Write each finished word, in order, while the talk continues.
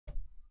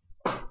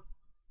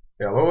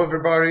Hello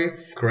everybody,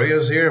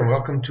 Krayos here and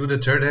welcome to the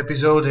third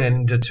episode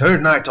and the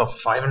third night of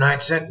Five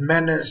Nights at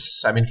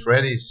Madness. I mean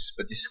Freddy's,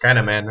 but this kind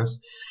of madness.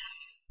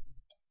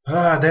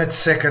 That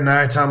second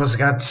night I almost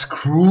got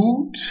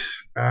screwed.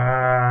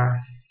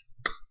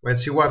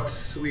 Let's see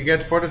what we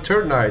get for the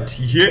third night.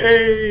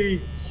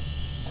 Yay!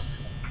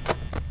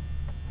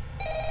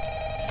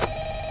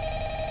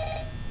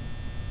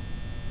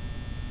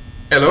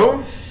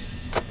 Hello?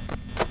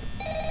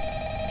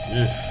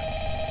 Yes.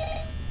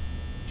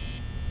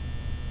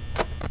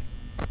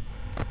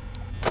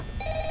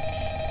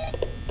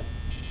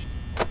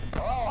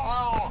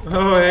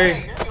 Oh,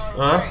 hey.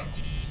 Huh?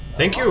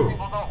 Thank you.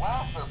 People don't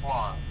last this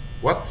long.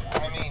 What?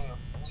 I mean,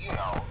 you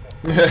know.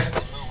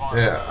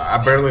 Yeah,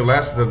 I barely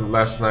lasted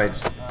last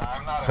night.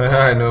 I'm not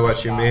I know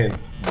what you mean,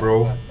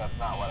 bro. That's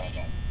not what I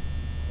meant.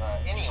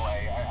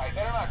 Anyway, I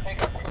better not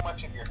take up too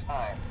much of your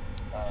time.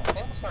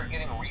 Things are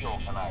getting real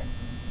tonight.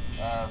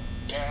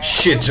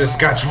 Shit just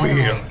got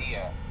real.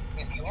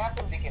 If you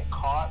happen to get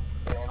caught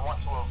and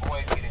want to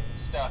avoid getting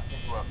stuffed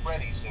into a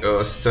Freddy's suit,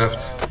 Oh,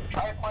 stuffed.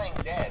 try playing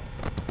dead.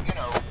 You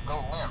know,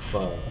 go limp.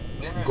 Fuck.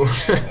 Then Go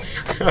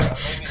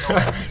maybe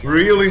they'll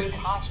Really?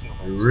 costume.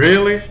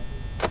 Really?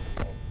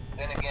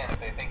 Then again, if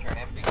they think you're an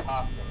empty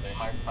costume, they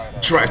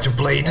might Try to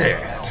play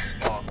dead.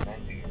 I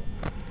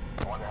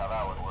wonder how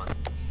that would work.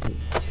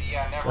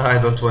 Yeah, never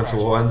I don't want to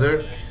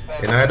wonder,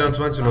 and I don't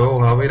want to know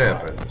how it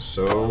happened.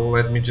 So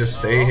let me just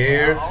stay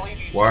here,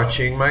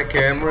 watching my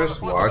cameras,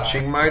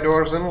 watching my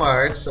doors and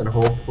lights, and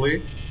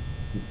hopefully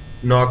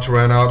not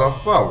run out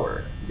of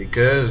power,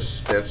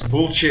 because that's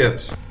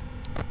bullshit.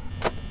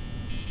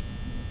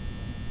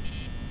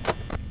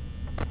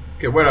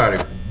 Okay, where are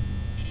you,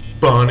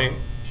 Bonnie?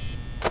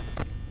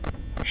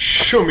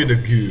 Show me the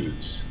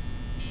goods.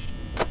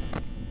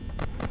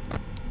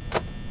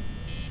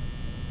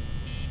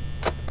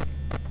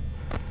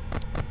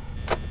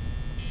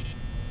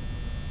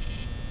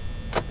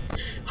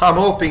 I'm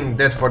hoping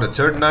that for the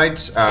third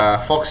night,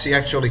 Foxy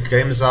actually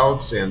comes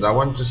out, and I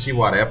want to see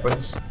what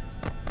happens.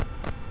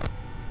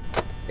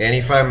 And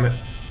if I'm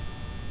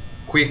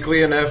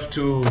quickly enough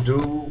to do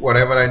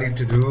whatever I need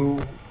to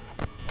do,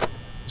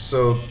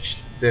 so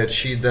that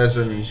she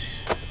doesn't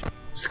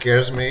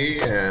scares me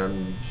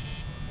and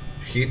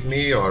hit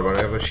me or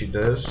whatever she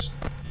does,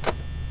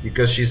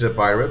 because she's a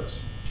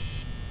pirate.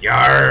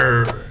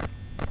 Yarr!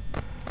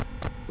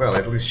 Well,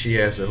 at least she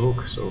has a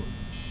hook, so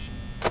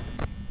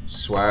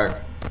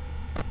swag.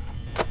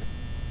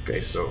 Okay,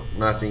 so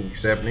nothing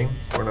is happening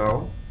for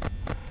now.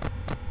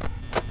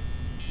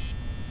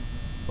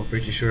 I'm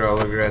pretty sure I'll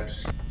regret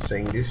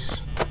saying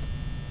this.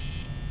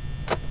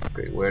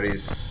 Okay, where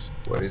is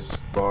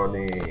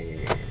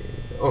Bonnie?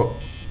 Oh,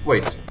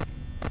 wait.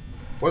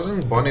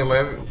 Wasn't Bonnie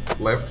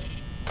left?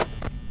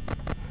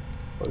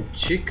 Oh,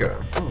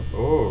 Chica.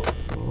 Oh,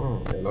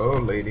 hello,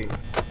 lady.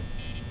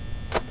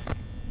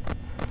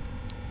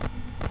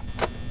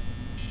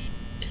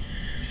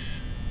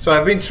 So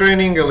I've been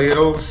training a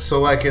little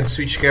so I can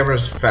switch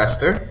cameras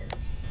faster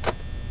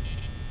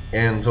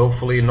and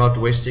hopefully not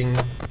wasting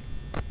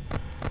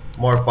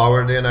more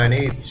power than I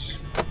need.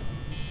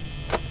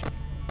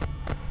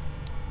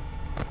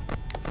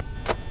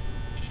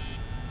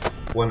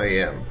 (1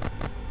 AM)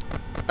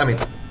 I mean,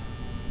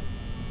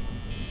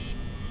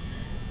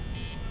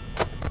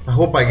 I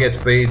hope I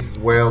get paid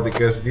well,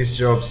 because this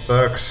job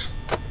sucks.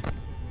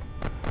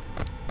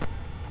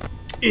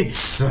 It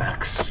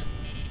sucks.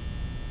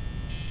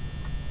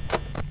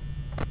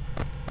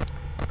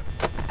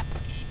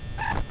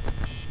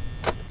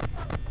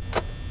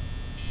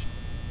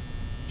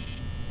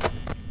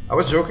 I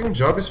was joking,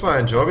 job is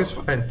fine, job is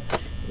fine.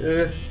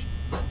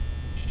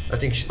 I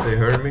think they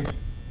heard me.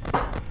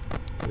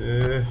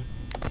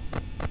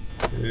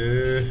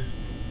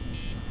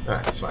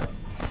 It's fine.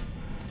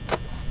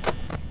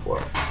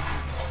 Whoa.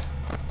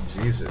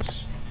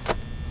 Jesus.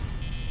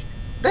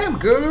 Damn,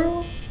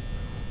 girl!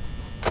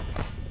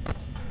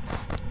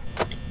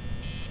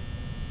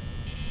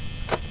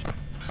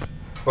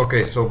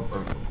 Okay, so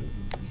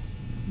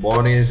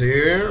Bonnie is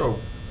here.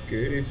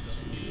 Okay,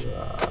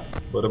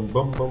 bum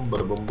bum bum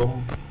bum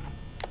bum.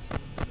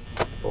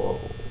 Oh.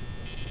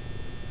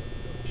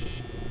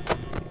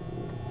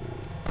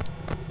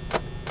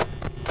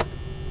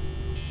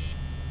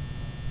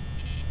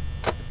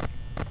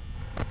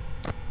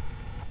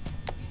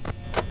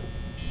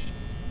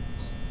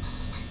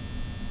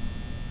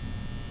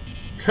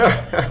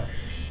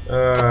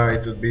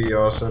 It would be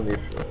awesome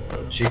if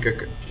Chica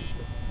could,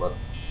 but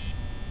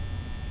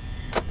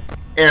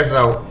as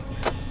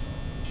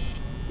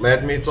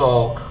let me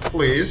talk,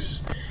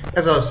 please.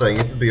 As I was saying,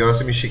 it would be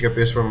awesome if Chica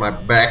appears from my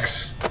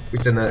backs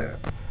with a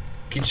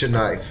kitchen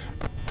knife.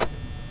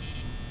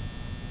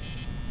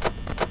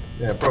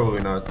 Yeah,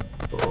 probably not.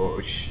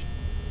 Oh,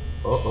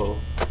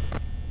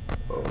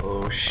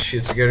 oh,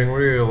 shit's getting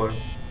real.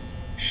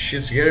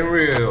 Shit's getting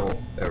real,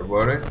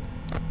 everybody.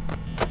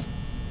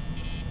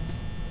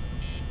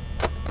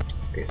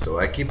 Okay, so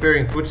I keep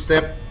hearing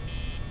footsteps.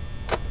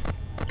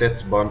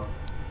 That's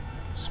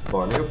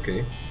Bonnie,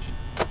 okay.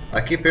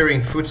 I keep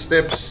hearing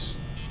footsteps.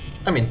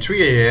 I mean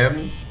 3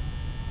 AM.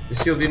 You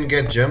still didn't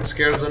get jump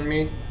scared on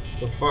me?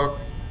 The fuck?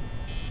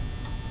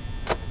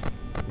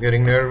 I'm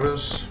getting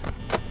nervous.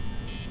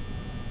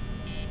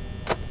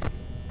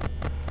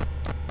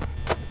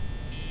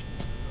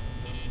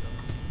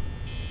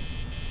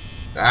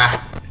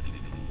 Ah!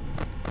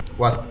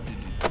 What?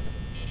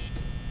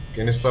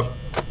 Can you stop?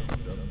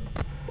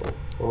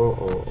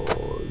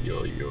 Oh,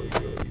 yo.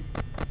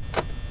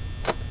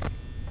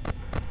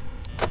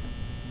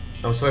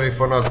 I'm sorry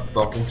for not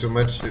talking too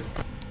much.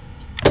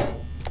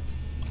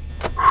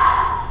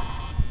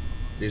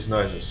 These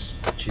noises.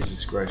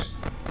 Jesus Christ.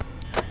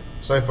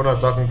 Sorry for not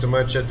talking too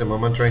much at the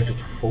moment, trying to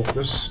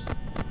focus.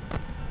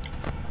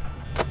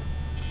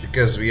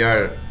 Because we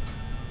are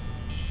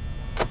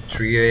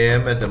 3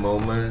 AM at the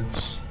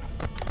moment.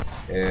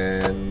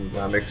 And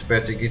I'm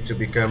expecting it to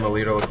become a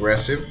little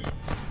aggressive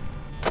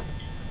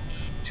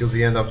till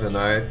the end of the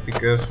night,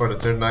 because for the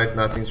third night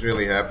nothing's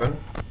really happened.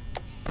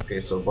 Okay,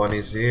 so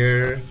Bonnie's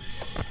here.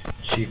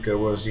 Chica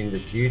was in the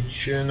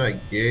kitchen, I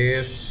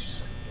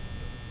guess.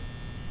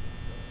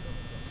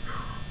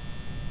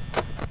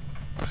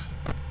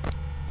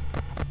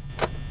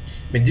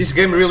 I mean, this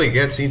game really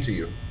gets into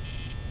you.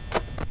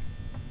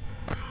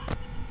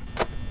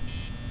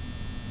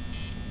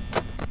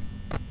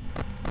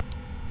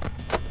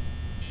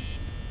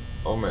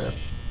 Oh man.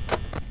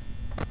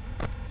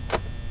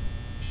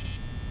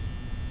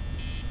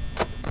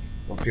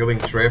 I'm feeling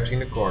trapped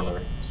in a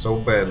corner so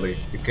badly,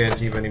 you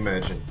can't even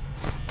imagine.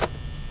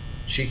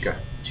 Chica,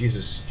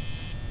 Jesus.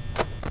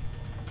 Oh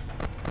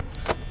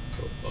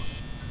fuck.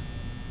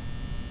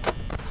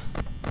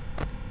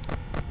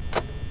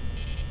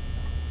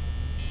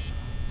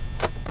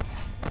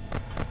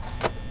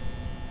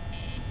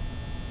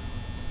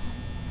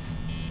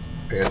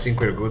 Okay, I think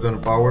we're good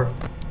on power.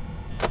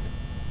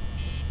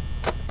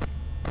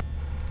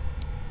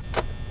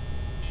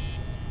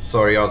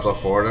 Sorry, out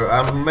of order.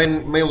 I'm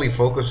mainly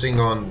focusing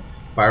on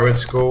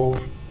Pirate's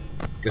Cove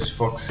because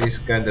Foxy's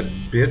kinda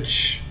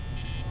bitch,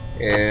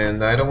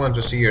 and I don't want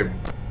to see her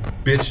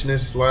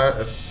bitchness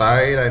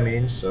side. I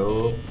mean,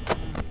 so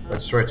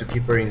let's try to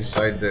keep her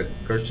inside the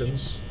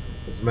curtains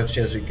as much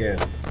as we can.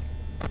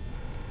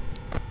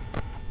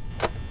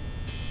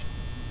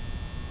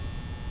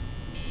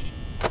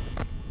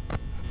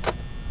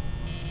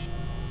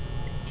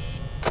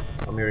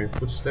 I'm hearing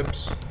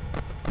footsteps.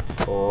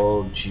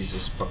 Oh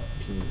Jesus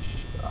fucking...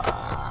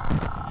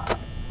 Ah.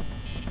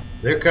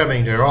 They're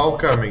coming, they're all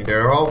coming,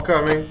 they're all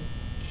coming.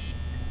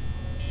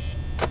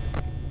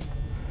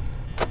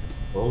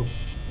 Oh,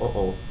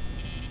 uh-oh.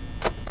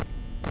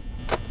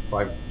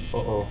 5,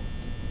 uh-oh.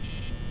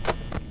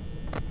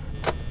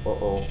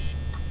 Uh-oh.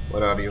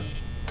 What are you?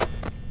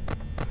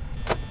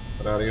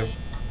 What are you?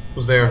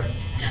 Who's there?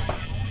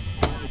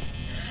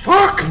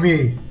 Fuck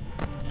me!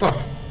 The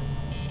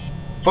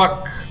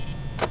fuck?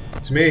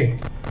 It's me.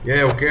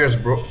 Yeah, who cares,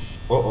 bro?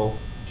 Uh-oh.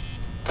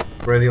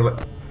 Freddy.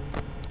 What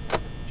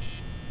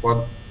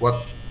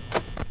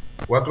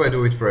do I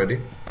do with Freddy?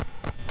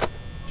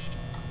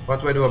 What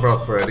do I do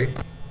about Freddy?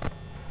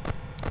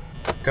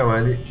 Come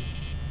on,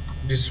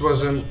 this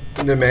wasn't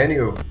in the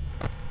menu.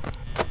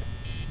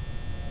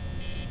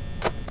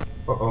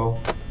 Uh-oh.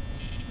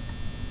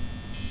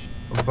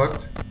 I'm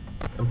fucked?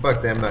 I'm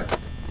fucked, am I?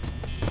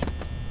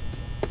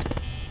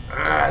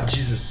 Ah,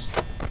 Jesus.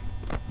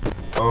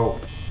 Oh.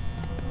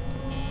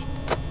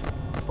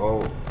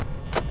 Oh.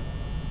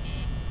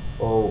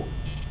 Oh.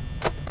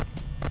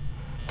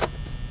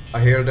 I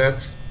hear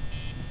that.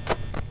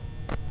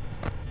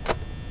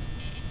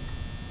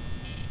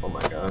 Oh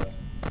my god.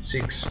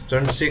 6.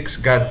 Turn 6,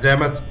 god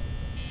damn it.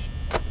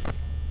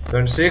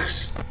 Turn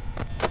 6.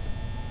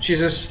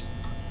 Jesus.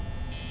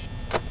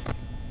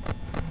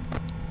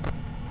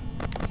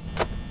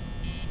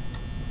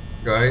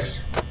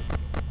 Guys.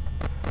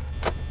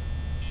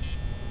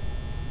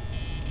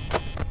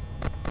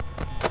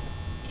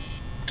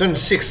 Turn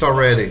 6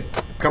 already.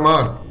 Come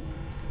on.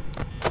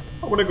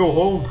 I wanna go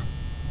home.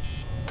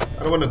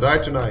 I don't wanna die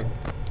tonight.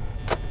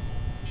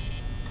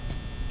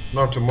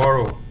 Not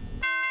tomorrow.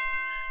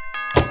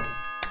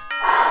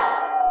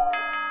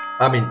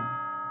 I mean,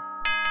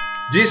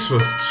 this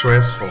was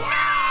stressful.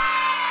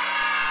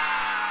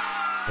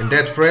 And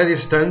that Freddy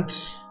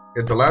stunt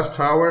at the last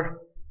hour.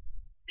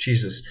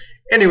 Jesus.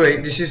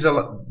 Anyway, this is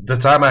the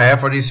time I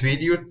have for this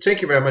video.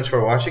 Thank you very much for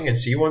watching and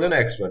see you on the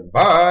next one.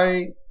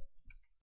 Bye!